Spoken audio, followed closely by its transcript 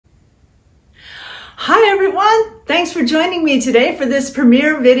Hi everyone! Thanks for joining me today for this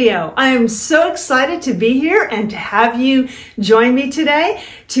premiere video. I am so excited to be here and to have you join me today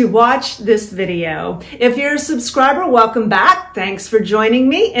to watch this video. If you're a subscriber, welcome back. Thanks for joining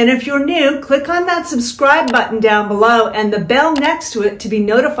me. And if you're new, click on that subscribe button down below and the bell next to it to be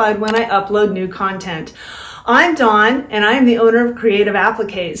notified when I upload new content. I'm Dawn, and I'm the owner of Creative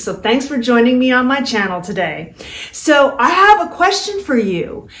Appliques, so thanks for joining me on my channel today. So I have a question for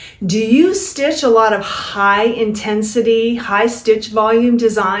you. Do you stitch a lot of high intensity, high stitch volume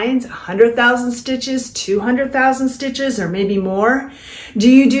designs, 100,000 stitches, 200,000 stitches, or maybe more? Do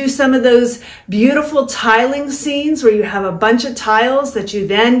you do some of those beautiful tiling scenes where you have a bunch of tiles that you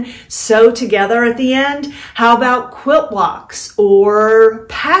then sew together at the end? How about quilt blocks or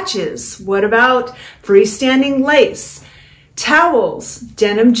patches? What about freestanding lace, towels,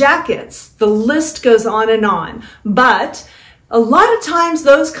 denim jackets? The list goes on and on. But a lot of times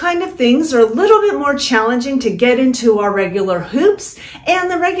those kind of things are a little bit more challenging to get into our regular hoops,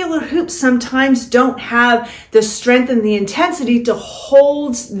 and the regular hoops sometimes don't have the strength and the intensity to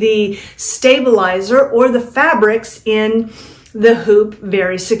hold the stabilizer or the fabrics in the hoop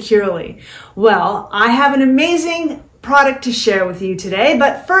very securely. Well, I have an amazing product to share with you today,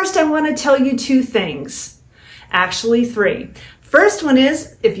 but first I want to tell you two things. Actually, three. First one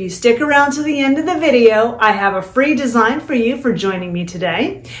is, if you stick around to the end of the video, I have a free design for you for joining me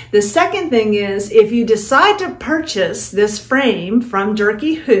today. The second thing is, if you decide to purchase this frame from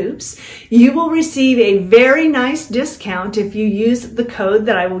Durkee Hoops, you will receive a very nice discount if you use the code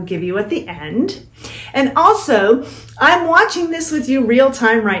that I will give you at the end. And also, I'm watching this with you real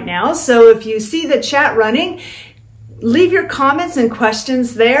time right now, so if you see the chat running, leave your comments and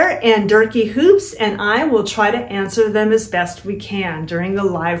questions there, and Durkee Hoops and I will try to answer them as best we can during the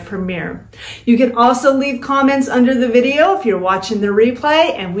live premiere. You can also leave comments under the video if you're watching the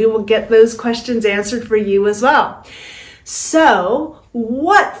replay, and we will get those questions answered for you as well. So,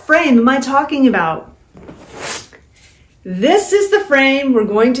 what frame am I talking about? This is the frame we're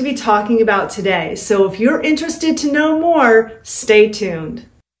going to be talking about today. So if you're interested to know more, stay tuned.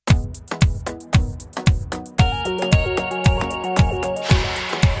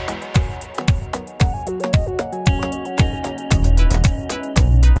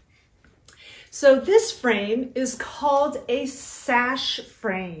 So this frame is called a sash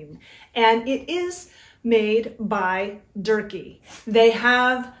frame, and it is made by Durkee. They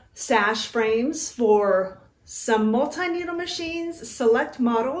have sash frames for some multi-needle machines, select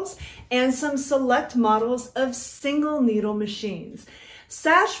models, and some select models of single needle machines.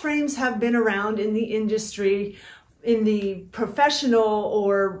 Sash frames have been around in the industry, in the professional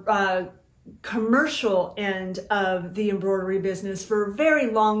or commercial end of the embroidery business for a very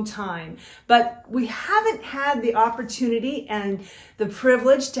long time, but we haven't had the opportunity and the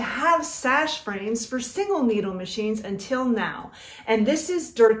privilege to have sash frames for single needle machines until now. And this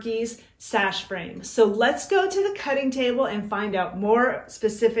is Durkee's sash frame. So let's go to the cutting table and find out more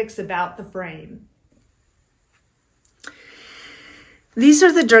specifics about the frame. These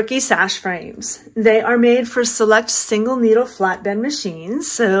are the Durkee sash frames. They are made for select single needle flatbed machines.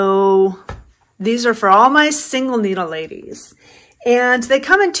 So these are for all my single needle ladies. And they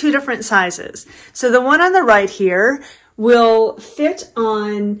come in two different sizes. So the one on the right here will fit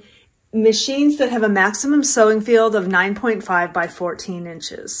on machines that have a maximum sewing field of 9.5 by 14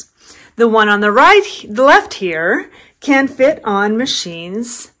 inches. The one on the left here can fit on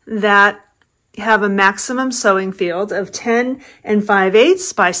machines that have a maximum sewing field of 10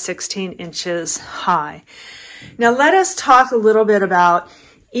 5/8 by 16 inches high. Now let us talk a little bit about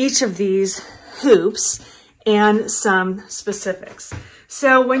each of these hoops and some specifics.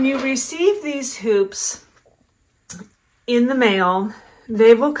 So when you receive these hoops in the mail,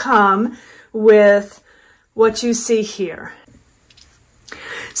 they will come with what you see here.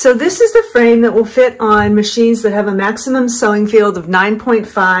 So this is the frame that will fit on machines that have a maximum sewing field of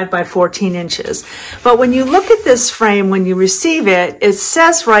 9.5 by 14 inches. But when you look at this frame, when you receive it, it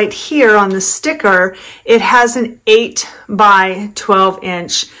says right here on the sticker, it has an 8 by 12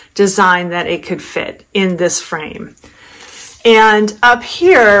 inch design that it could fit in this frame. And up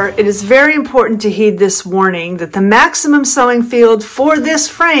here, it is very important to heed this warning that the maximum sewing field for this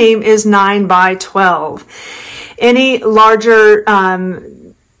frame is 9 by 12. Any larger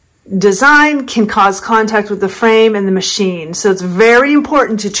design can cause contact with the frame and the machine. So it's very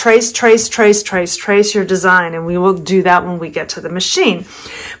important to trace your design, and we will do that when we get to the machine.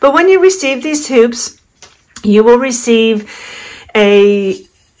 But when you receive these hoops, you will receive a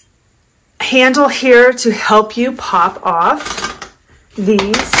handle here to help you pop off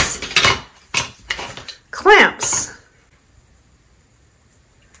these clamps.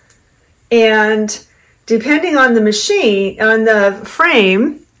 And depending on the machine, on the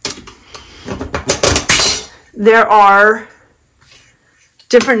frame, there are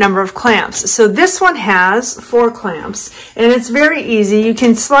different number of clamps. So this one has 4 clamps, and it's very easy. You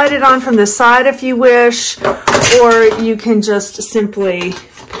can slide it on from the side if you wish, or you can just simply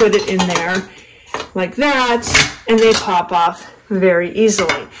put it in there like that, and they pop off very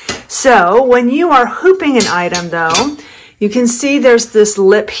easily. So when you are hooping an item though, you can see there's this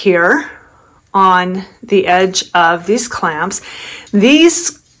lip here on the edge of these clamps.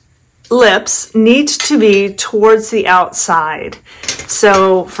 These lips need to be towards the outside.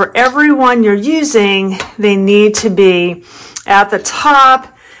 So for every one you're using, they need to be at the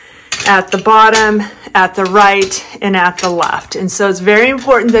top, at the bottom, at the right, and at the left. And so it's very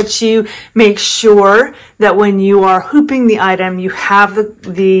important that you make sure that when you are hooping the item, you have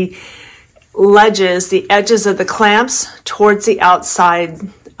the ledges, the edges of the clamps towards the outside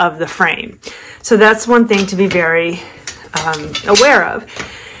of the frame. So that's one thing to be very aware of.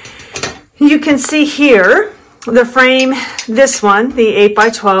 You can see here the frame, this one, the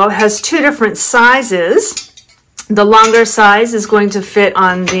 8x12, has 2 different sizes. The longer size is going to fit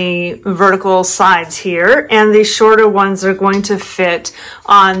on the vertical sides here, and the shorter ones are going to fit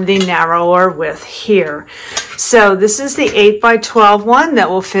on the narrower width here. So this is the 8x12 one that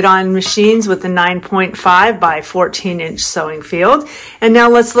will fit on machines with the 9.5 by 14 inch sewing field. And now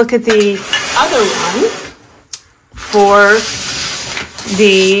let's look at the other one for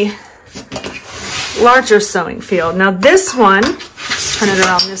the larger sewing field. Now this one, let's turn it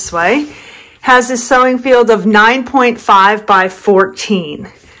around this way, has a sewing field of 9.5 by 14.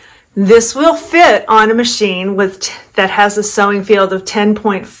 This will fit on a machine that has a sewing field of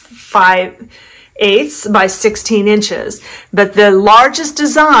 10.5/8 by 16 inches. But the largest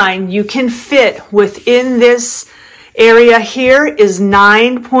design you can fit within this area here is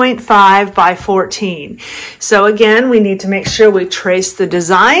 9.5 by 14. So again, we need to make sure we trace the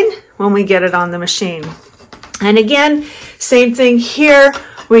design when we get it on the machine. And again, same thing here.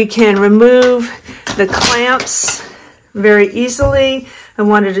 We can remove the clamps very easily. I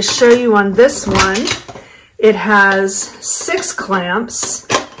wanted to show you on this one. It has 6 clamps,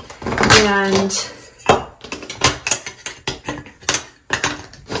 and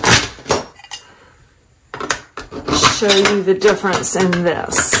show you the difference in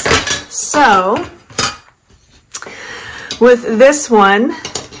this. So with this one,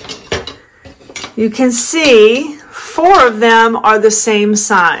 you can see 4 of them are the same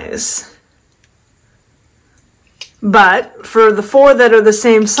size. But for the 4 that are the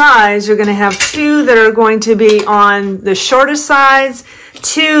same size, you're going to have 2 that are going to be on the shorter sides,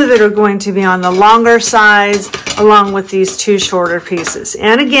 2 that are going to be on the longer sides, along with these 2 shorter pieces.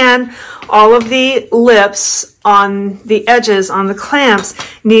 And again, all of the lips on the edges on the clamps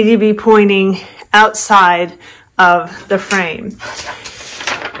need to be pointing outside of the frame.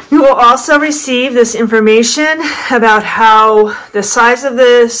 You will also receive this information about how the size of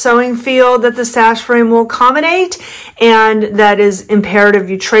the sewing field that the sash frame will accommodate, and that is imperative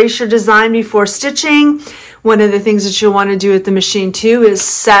you trace your design before stitching. One of the things that you'll want to do at the machine too is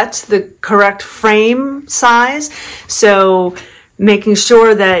set the correct frame size. So making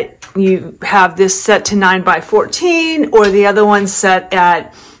sure that you have this set to 9 by 14 or the other one set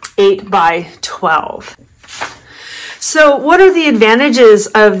at 8 by 12. So what are the advantages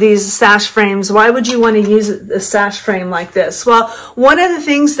of these sash frames? Why would you want to use a sash frame like this? Well, one of the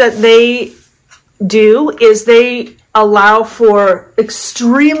things that they do is they allow for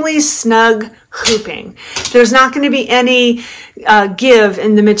extremely snug hooping. There's not going to be any give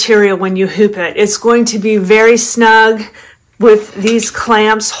in the material when you hoop it. It's going to be very snug with these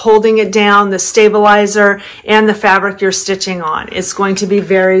clamps holding it down, the stabilizer, and the fabric you're stitching on. It's going to be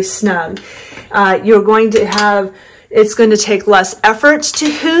very snug. You're going to have It's going to take less effort to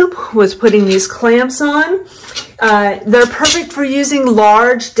hoop with putting these clamps on. They're perfect for using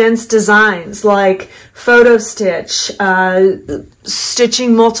large, dense designs like photo stitch,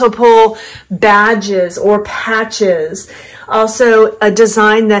 stitching multiple badges or patches. Also, a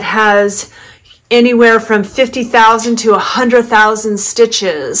design that has anywhere from 50,000 to 100,000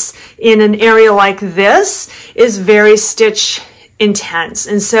 stitches in an area like this is very stitch intense,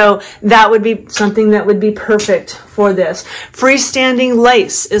 and so that would be something that would be perfect for this. Freestanding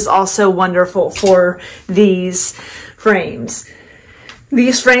lace is also wonderful for these frames.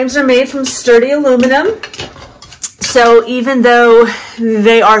 These frames are made from sturdy aluminum, so even though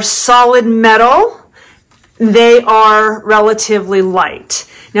they are solid metal, they are relatively light.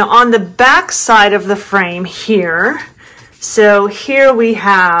 Now on the back side of the frame here, so here we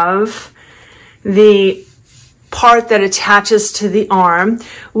have the part that attaches to the arm,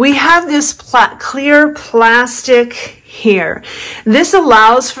 we have this clear plastic here. This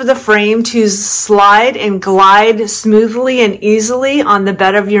allows for the frame to slide and glide smoothly and easily on the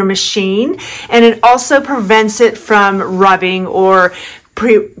bed of your machine, and it also prevents it from rubbing or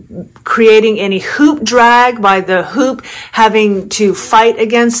creating any hoop drag by the hoop having to fight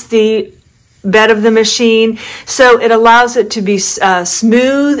against the bed of the machine. So it allows it to be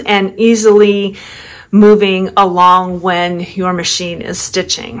smooth and easily moving along when your machine is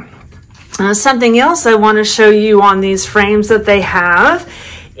stitching. Something else I want to show you on these frames that they have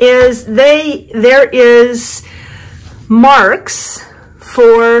is there is marks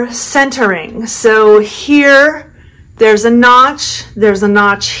for centering. So here there's a notch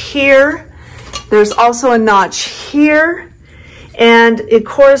here, there's also a notch here, and it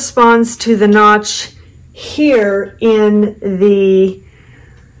corresponds to the notch here in the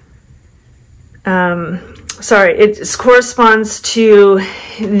it corresponds to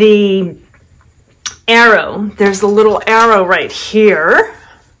the arrow. There's a little arrow right here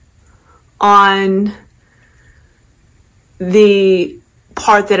on the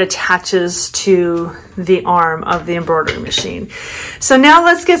part that attaches to the arm of the embroidery machine. So now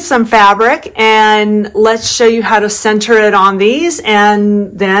let's get some fabric and let's show you how to center it on these,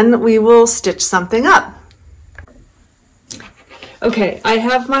 and then we will stitch something up. Okay, I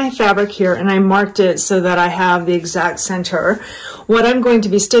have my fabric here and I marked it so that I have the exact center. What I'm going to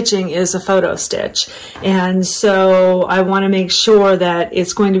be stitching is a photo stitch, and so I want to make sure that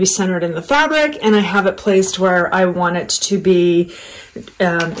it's going to be centered in the fabric, and I have it placed where I want it to be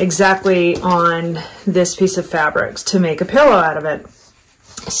exactly on this piece of fabric to make a pillow out of it.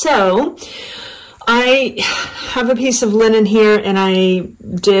 So I have a piece of linen here and I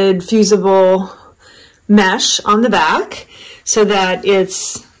did fusible mesh on the back so that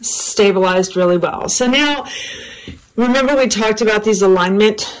it's stabilized really well. So now, remember we talked about these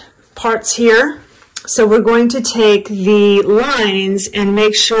alignment parts here? So we're going to take the lines and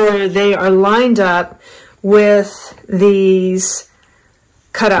make sure they are lined up with these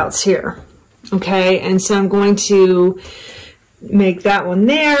cutouts here. Okay, and so I'm going to make that one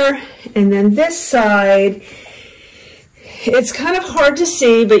there, and then this side, it's kind of hard to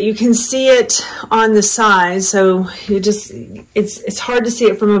see, but you can see it on the side. So you just, it's hard to see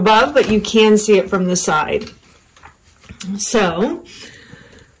it from above, but you can see it from the side. So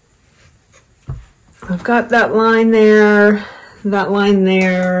I've got that line there, that line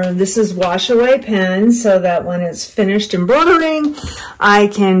there. This is wash away pen, so that when it's finished embroidering, I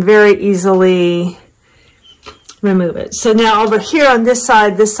can very easily remove it. So now over here on this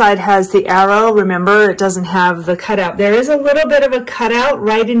side has the arrow. Remember, it doesn't have the cutout. There is a little bit of a cutout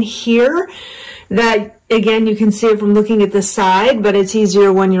right in here that, again, you can see it from looking at the side, but it's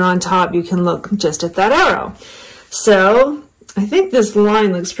easier when you're on top. You can look just at that arrow. So I think this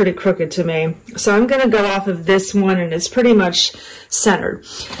line looks pretty crooked to me. So I'm going to go off of this one, and it's pretty much centered.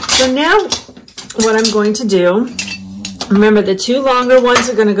 So now what I'm going to do, remember the two longer ones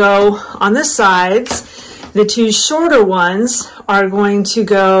are going to go on the sides. The two shorter ones are going to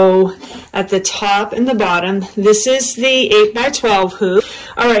go at the top and the bottom. This is the 8x12 hoop.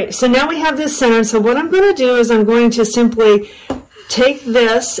 All right, so now we have this centered. So what I'm going to do is I'm going to simply take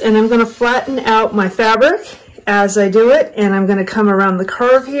this and I'm going to flatten out my fabric as I do it, and I'm going to come around the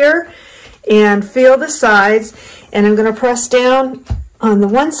curve here and feel the sides, and I'm going to press down on the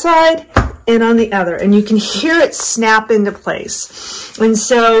one side and on the other, and you can hear it snap into place. And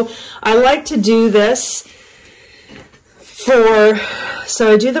so I like to do this so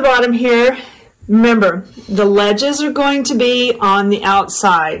I do the bottom here. Remember, the ledges are going to be on the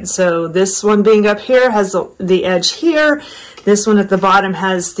outside. So this one being up here has the edge here. This one at the bottom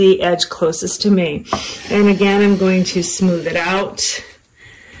has the edge closest to me. And again, I'm going to smooth it out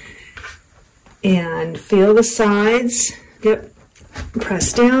and feel the sides. Yep,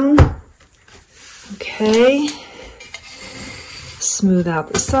 press down. Okay, smooth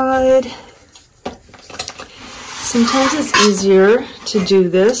out the side. Sometimes it's easier to do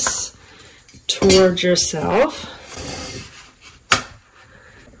this towards yourself.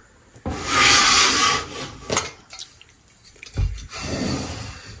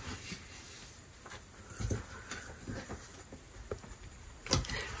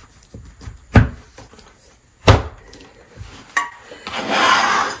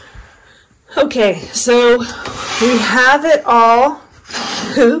 Okay, so we have it all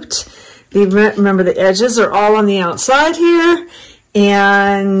hooped. Remember, the edges are all on the outside here,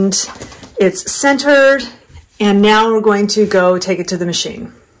 and it's centered, and now we're going to go take it to the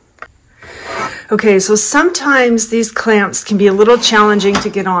machine. Okay, so sometimes these clamps can be a little challenging to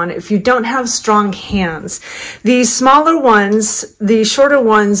get on if you don't have strong hands. These smaller ones, the shorter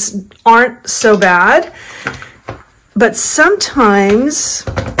ones aren't so bad, but sometimes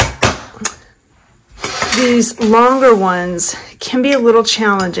these longer ones can be a little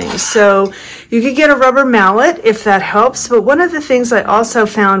challenging. So you could get a rubber mallet if that helps, but one of the things I also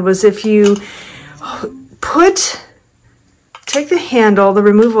found was if you take the handle, the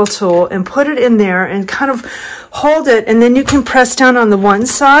removal tool, and put it in there and kind of hold it, and then you can press down on the one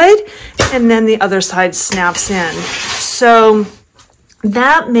side and then the other side snaps in. So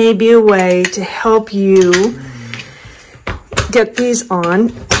that may be a way to help you get these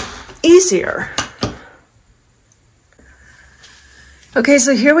on easier. Okay,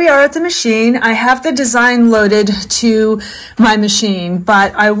 so here we are at the machine. I have the design loaded to my machine,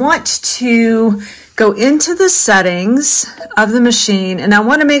 but I want to go into the settings of the machine, and I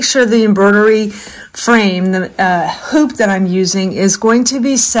want to make sure the embroidery frame, the hoop that I'm using, is going to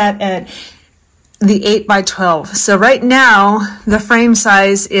be set at the 8 by 12. So right now the frame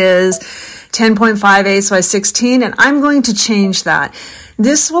size is 10.58 by 16, and I'm going to change that.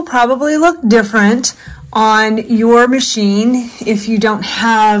 This will probably look different on your machine if you don't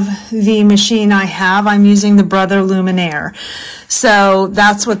have the machine I have. I'm using the Brother Luminaire. So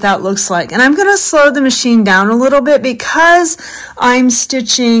that's what that looks like. And I'm going to slow the machine down a little bit because I'm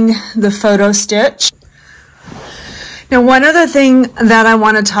stitching the photo stitch. Now, one other thing that I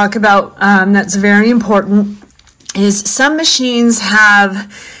want to talk about that's very important is some machines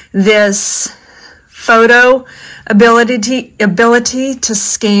have this photo ability to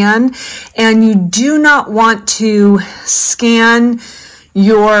scan, and you do not want to scan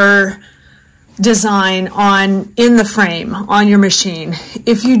your design in the frame on your machine.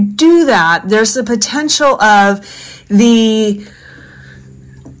 If you do that, there's the potential of the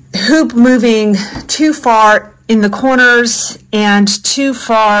hoop moving too far in the corners and too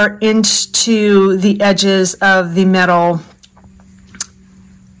far into the edges of the metal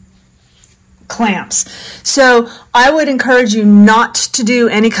clamps. So I would encourage you not to do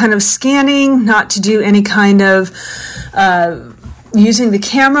any kind of scanning, not to do any kind of using the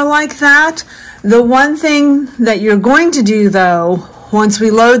camera like that. The one thing that you're going to do, though, once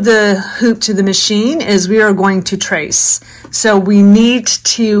we load the hoop to the machine, is we are going to trace. So we need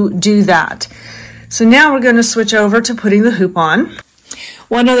to do that. So now we're going to switch over to putting the hoop on.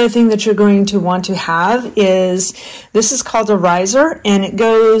 One other thing that you're going to want to have is, this is called a riser, and it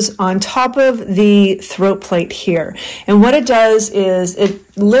goes on top of the throat plate here. And what it does is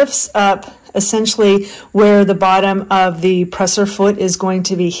it lifts up essentially where the bottom of the presser foot is going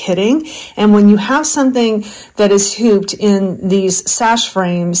to be hitting. And when you have something that is hooped in these sash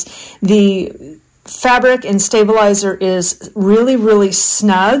frames, the fabric and stabilizer is really, really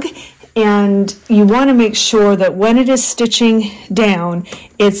snug. And you want to make sure that when it is stitching down,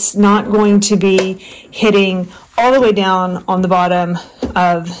 it's not going to be hitting all the way down on the bottom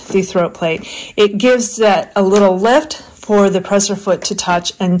of the throat plate. It gives that a little lift for the presser foot to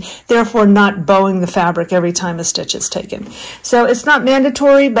touch, and therefore not bowing the fabric every time a stitch is taken. So it's not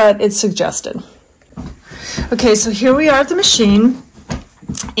mandatory, but it's suggested. Okay, so here we are at the machine,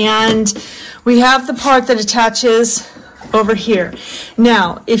 and we have the part that attaches over here.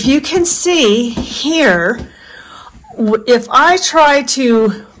 Now, if you can see here, if I try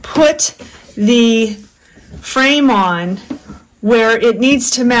to put the frame on where it needs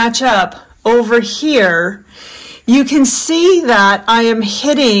to match up over here, you can see that I am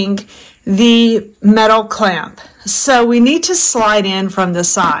hitting the metal clamp. So we need to slide in from the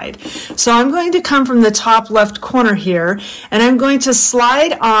side. So I'm going to come from the top left corner here, and I'm going to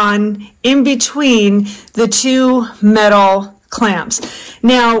slide on in between the two metal clamps.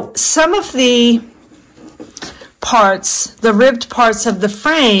 Now, some of the parts, the ribbed parts of the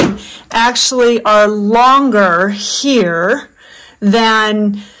frame, actually are longer here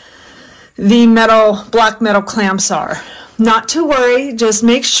than the black metal clamps are. Not to worry, just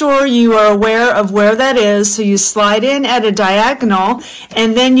make sure you are aware of where that is. So you slide in at a diagonal,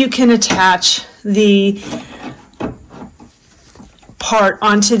 and then you can attach the part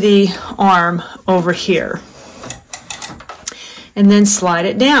onto the arm over here. And then slide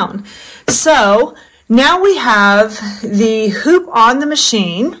it down. So now we have the hoop on the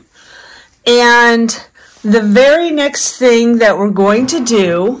machine, and the very next thing that we're going to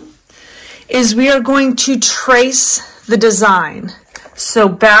do is we are going to trace the design. So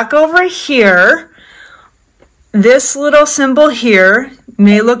back over here, this little symbol here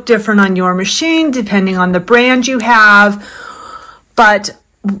may look different on your machine depending on the brand you have, but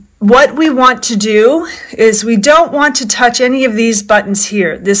what we want to do is we don't want to touch any of these buttons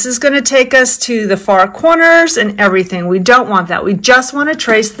here. This is going to take us to the far corners and everything. We don't want that. We just want to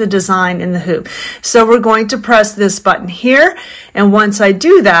trace the design in the hoop. So we're going to press this button here, and once I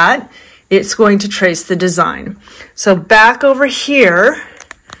do that, it's going to trace the design. So back over here,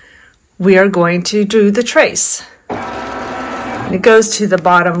 we are going to do the trace. And it goes to the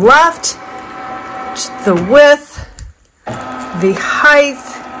bottom left, the width, the height,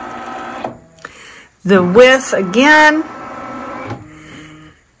 the width again,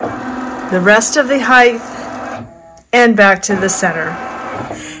 the rest of the height, and back to the center.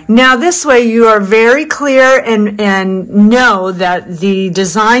 Now this way you are very clear and know that the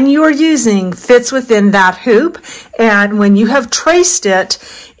design you are using fits within that hoop, and when you have traced it,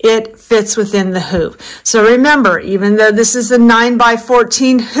 it fits within the hoop. So remember, even though this is a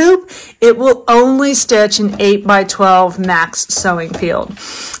 9x14 hoop, it will only stitch an 8x12 max sewing field.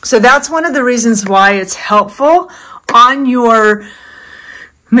 So that's one of the reasons why it's helpful on your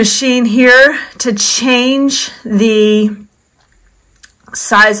machine here to change the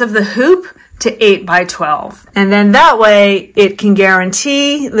size of the hoop to 8x12. And then that way it can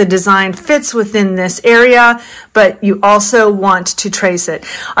guarantee the design fits within this area, but you also want to trace it.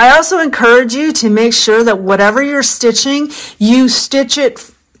 I also encourage you to make sure that whatever you're stitching, you stitch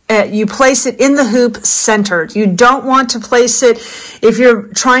it you place it in the hoop centered. You don't want to place it, if you're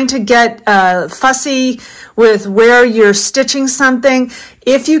trying to get fussy with where you're stitching something,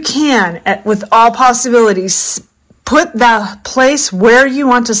 if you can, with all possibilities, put the place where you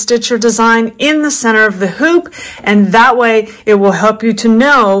want to stitch your design in the center of the hoop, and that way it will help you to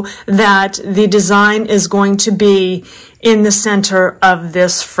know that the design is going to be in the center of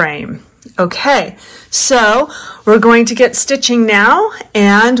this frame. Okay, so we're going to get stitching now,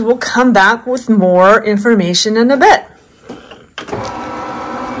 and we'll come back with more information in a bit.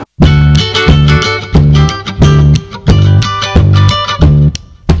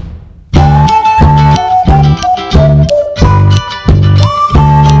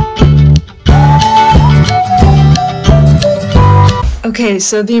 Okay,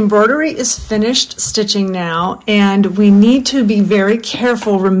 so the embroidery is finished stitching now, and we need to be very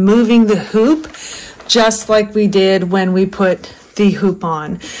careful removing the hoop, just like we did when we put the hoop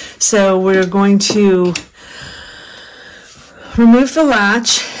on. So we're going to remove the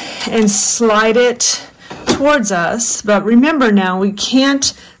latch and slide it towards us, but remember now, we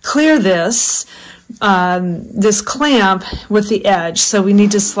can't clear this clamp with the edge, so we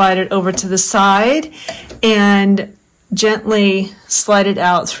need to slide it over to the side and gently slide it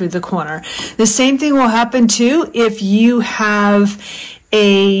out through the corner. The same thing will happen too if you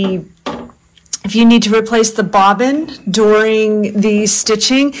need to replace the bobbin during the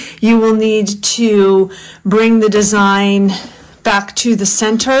stitching. You will need to bring the design back to the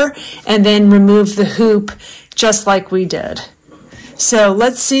center and then remove the hoop just like we did. So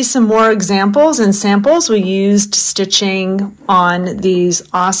let's see some more examples and samples we used stitching on these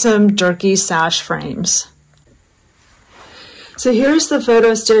awesome Durkee sash frames. So here's the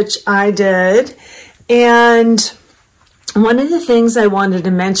photo stitch I did, and one of the things I wanted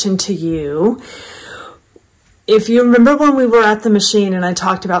to mention to you, if you remember when we were at the machine and I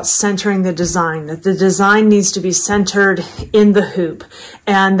talked about centering the design, that the design needs to be centered in the hoop,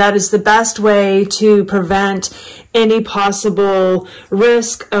 and that is the best way to prevent any possible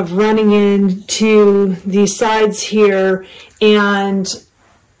risk of running into the sides here and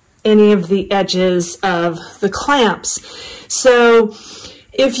any of the edges of the clamps. So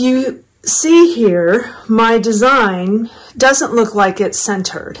if you see here, my design doesn't look like it's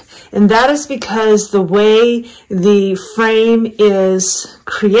centered, and that is because the way the frame is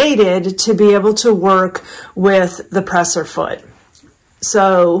created to be able to work with the presser foot.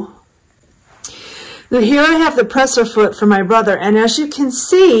 So here I have the presser foot for my brother, and as you can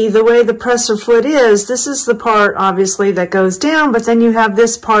see, the way the presser foot is, this is the part obviously that goes down, but then you have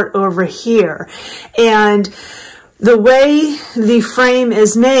this part over here. And the way the frame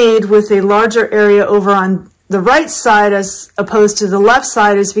is made with a larger area over on the right side as opposed to the left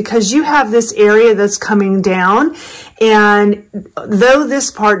side is because you have this area that's coming down, and though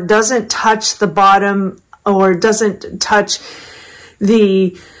this part doesn't touch the bottom or doesn't touch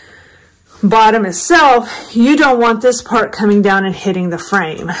the bottom itself, you don't want this part coming down and hitting the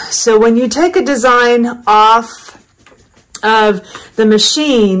frame. So when you take a design off of the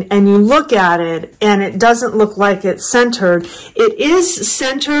machine and you look at it and it doesn't look like it's centered, it is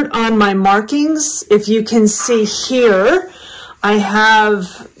centered on my markings. If you can see here, I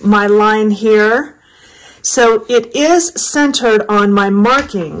have my line here. So it is centered on my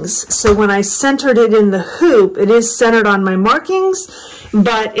markings. So when I centered it in the hoop, it is centered on my markings.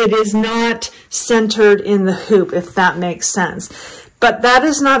 but it is not centered in the hoop, if that makes sense. But that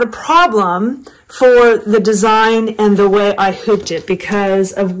is not a problem for the design and the way I hooped it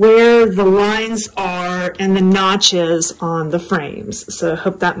because of where the lines are and the notches on the frames. So I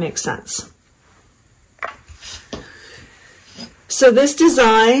hope that makes sense. So this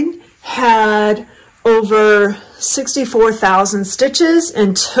design had over 64,000 stitches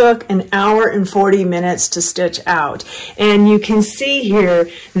and took an hour and 40 minutes to stitch out. And you can see here,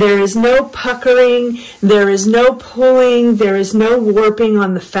 there is no puckering, there is no pulling, there is no warping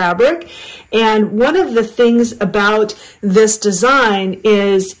on the fabric. And one of the things about this design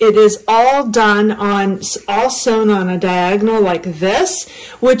is it is all done on, all sewn on a diagonal like this,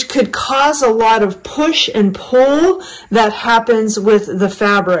 which could cause a lot of push and pull that happens with the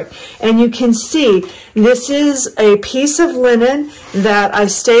fabric. And you can see this is a piece of linen that I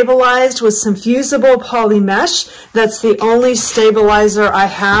stabilized with some fusible poly mesh. That's the only stabilizer I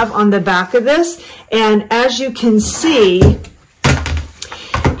have on the back of this. And as you can see,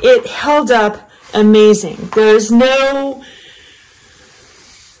 it held up amazing. There's no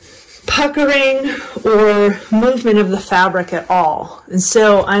puckering or movement of the fabric at all. And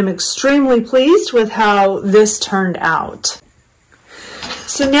so I'm extremely pleased with how this turned out.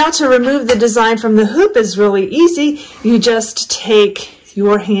 So now to remove the design from the hoop is really easy. You just take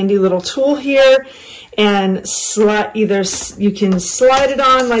your handy little tool here and either you can slide it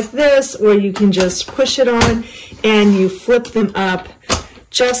on like this, or you can just push it on and you flip them up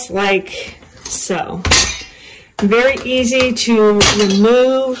just like so. Very easy to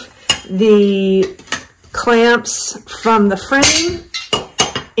remove the clamps from the frame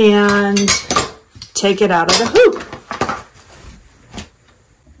and take it out of the hoop.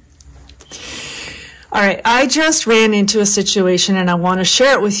 All right, I just ran into a situation and I want to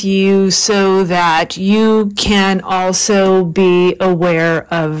share it with you so that you can also be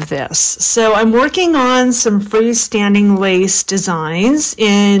aware of this. So I'm working on some freestanding lace designs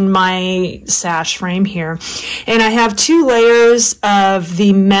in my sash frame here. And I have 2 layers of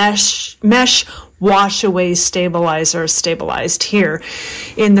the mesh wash away stabilizer stabilized here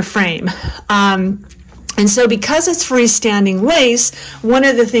in the frame. And so because it's freestanding lace, one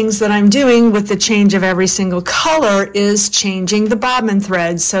of the things that I'm doing with the change of every single color is changing the bobbin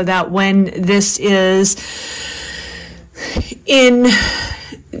thread so that when this is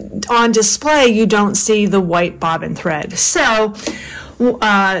on display, you don't see the white bobbin thread. So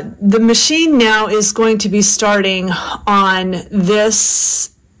the machine now is going to be starting on this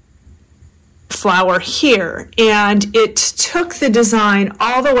flower here, and it took the design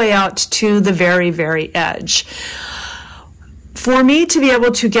all the way out to the very, very edge. For me to be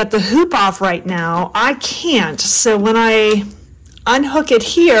able to get the hoop off right now, I can't. So when I unhook it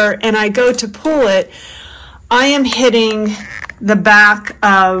here and I go to pull it, I am hitting the back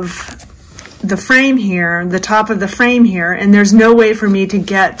of the frame here, the top of the frame here, and there's no way for me to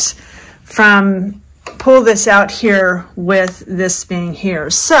pull this out here with this being here.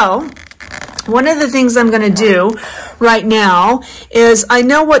 So one of the things I'm going to do right now is I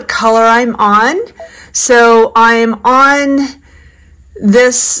know what color I'm on. So I'm on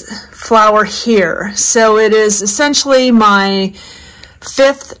this flower here. So it is essentially my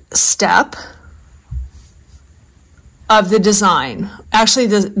 5th step of the design. Actually,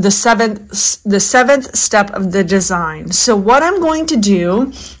 the seventh step of the design. So what I'm going to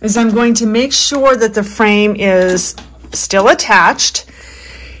do is I'm going to make sure that the frame is still attached.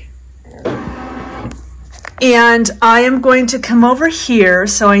 And I am going to come over here,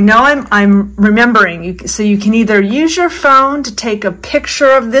 so I know I'm remembering. So you can either use your phone to take a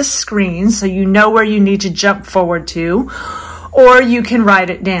picture of this screen so you know where you need to jump forward to, or you can write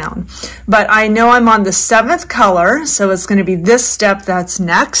it down. But I know I'm on the 7th color, so it's going to be this step that's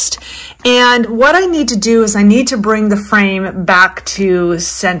next. And what I need to do is I need to bring the frame back to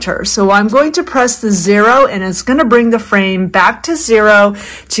center. So I'm going to press the 0, and it's going to bring the frame back to 0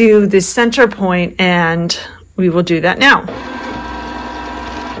 to the center point, and we will do that now.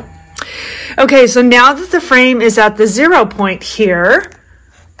 Okay, so now that the frame is at the 0 point here,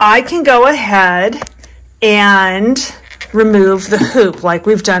 I can go ahead and remove the hoop like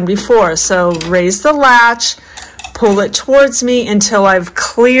we've done before. So raise the latch, pull it towards me until I've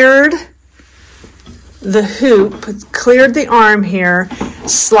cleared the hoop, cleared the arm here,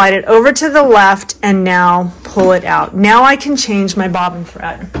 slide it over to the left, and now pull it out. Now I can change my bobbin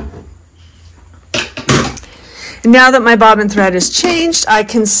thread. Now that my bobbin thread is changed, I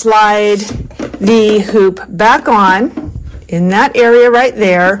can slide the hoop back on in that area right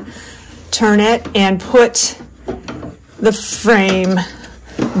there, turn it, and put the frame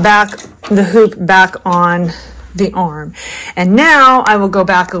back, the hoop back on the arm. And now I will go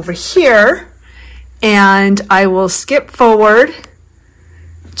back over here and I will skip forward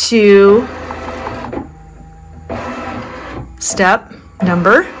to step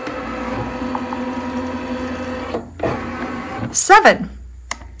number 7.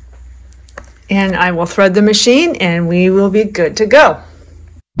 And I will thread the machine and we will be good to go.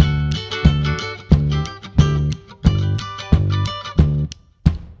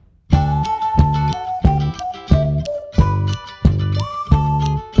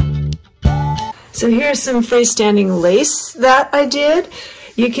 So here's some freestanding lace that I did.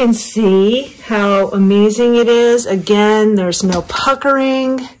 You can see how amazing it is. Again, there's no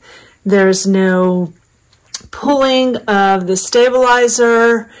puckering, there's no pulling of the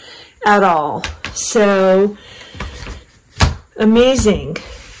stabilizer at all. So amazing.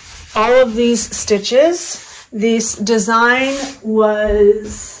 All of these stitches, this design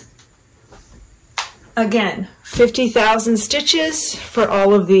was, again, 50,000 stitches for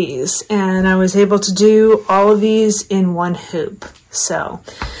all of these, and I was able to do all of these in one hoop. So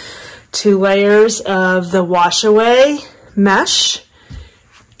 2 layers of the wash away mesh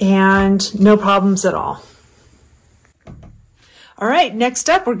and no problems at all. All right, next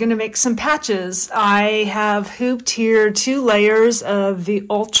up we're going to make some patches. I have hooped here 2 layers of the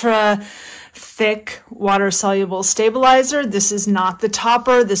ultra thick water-soluble stabilizer. This is not the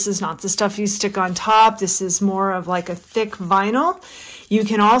topper. This is not the stuff you stick on top. This is more of like a thick vinyl. You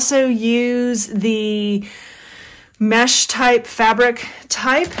can also use the mesh type, fabric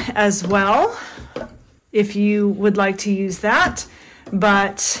type as well, if you would like to use that.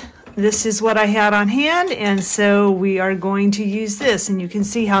 But this is what I had on hand, and so we are going to use this. And you can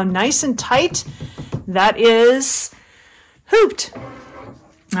see how nice and tight that is hooped.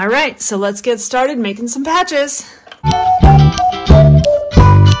 All right, so let's get started making some patches.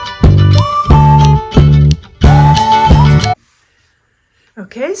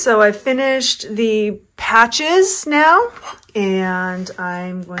 Okay, so I finished the patches now, and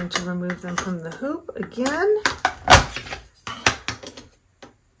I'm going to remove them from the hoop again.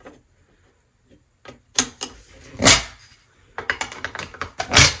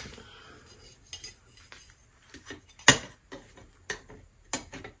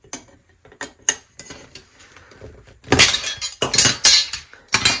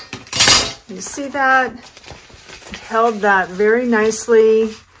 You see that? It held that very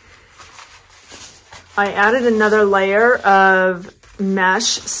nicely. I added another layer of mesh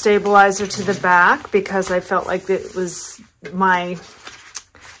stabilizer to the back because I felt like it was, my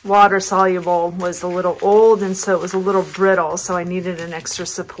water soluble was a little old, and so it was a little brittle, so I needed an extra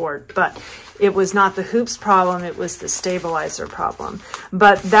support. But it was not the hoops problem, it was the stabilizer problem.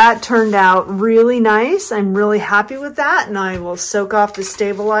 But that turned out really nice. I'm really happy with that, and I will soak off the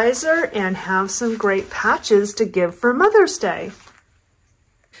stabilizer and have some great patches to give for Mother's Day.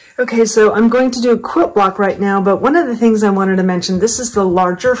 Okay, so I'm going to do a quilt block right now, but one of the things I wanted to mention, this is the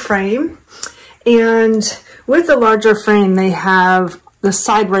larger frame, and with the larger frame they have the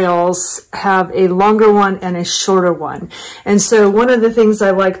side rails have a longer one and a shorter one. And so one of the things I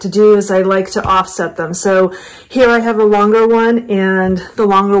like to do is I like to offset them. So here I have a longer one and the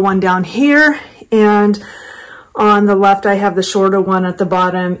longer one down here, and on the left I have the shorter one at the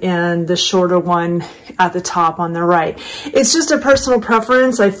bottom and the shorter one at the top on the right. It's just a personal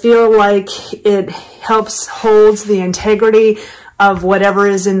preference. I feel like it helps holds the integrity of whatever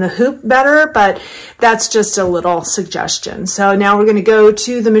is in the hoop better, but that's just a little suggestion. So now we're going to go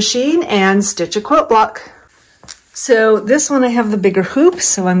to the machine and stitch a quilt block. So this one I have the bigger hoop,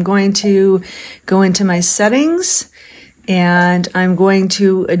 so I'm going to go into my settings and I'm going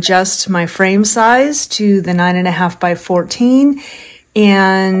to adjust my frame size to the 9.5 by 14,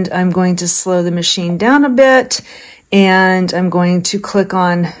 and I'm going to slow the machine down a bit, and I'm going to click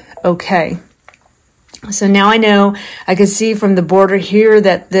on OK. So now I know, I can see from the border here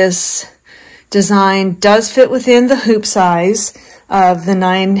that this design does fit within the hoop size of the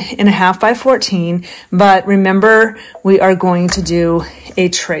 9.5 by 14, but remember, we are going to do a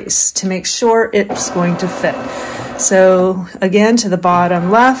trace to make sure it's going to fit. So again, to the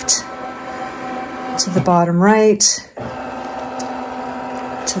bottom left, to the bottom right,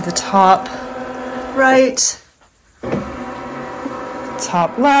 to the top right,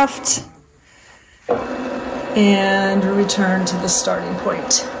 top left, and return to the starting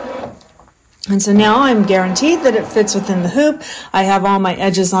point. And so now I'm guaranteed that it fits within the hoop. I have all my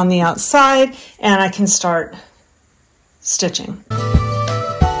edges on the outside, and I can start stitching.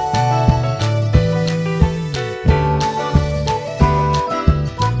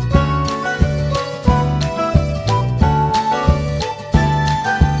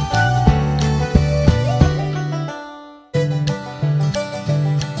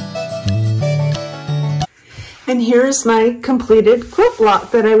 And here's my completed quilt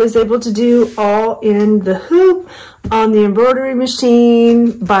block that I was able to do all in the hoop on the embroidery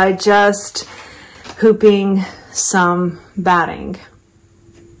machine by just hooping some batting.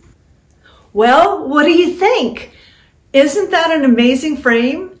 Well, what do you think? Isn't that an amazing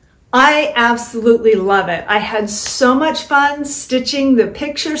frame? I absolutely love it. I had so much fun stitching the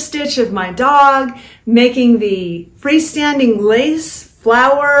picture stitch of my dog, making the freestanding lace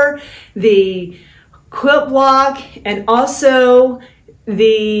flower, the quilt block, and also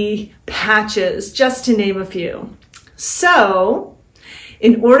the patches, just to name a few. So,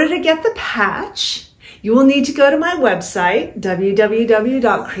 in order to get the patch, you will need to go to my website,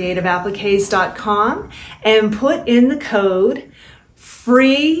 www.creativeappliques.com, and put in the code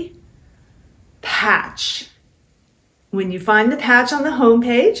FREE PATCH. When you find the patch on the home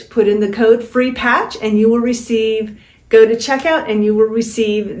page, put in the code FREE PATCH and you will receive, go to checkout and you will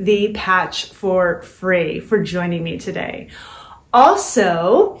receive the patch for free for joining me today.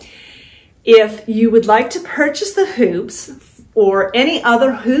 Also, if you would like to purchase the hoops or any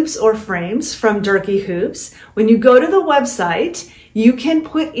other hoops or frames from Durkee Hoops, when you go to the website, you can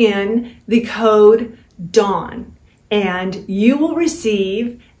put in the code DAWN and you will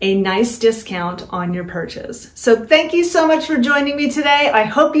receive a nice discount on your purchase. So thank you so much for joining me today. I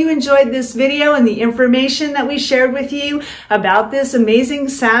hope you enjoyed this video and the information that we shared with you about this amazing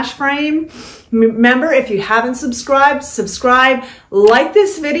sash frame. Remember, if you haven't subscribed, subscribe, like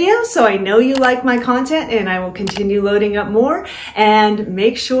this video so I know you like my content and I will continue loading up more, and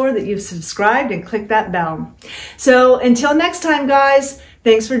make sure that you've subscribed and click that bell. So until next time, guys,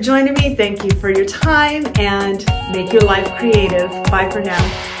 thanks for joining me. Thank you for your time and make your life creative. Bye for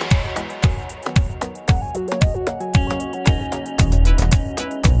now.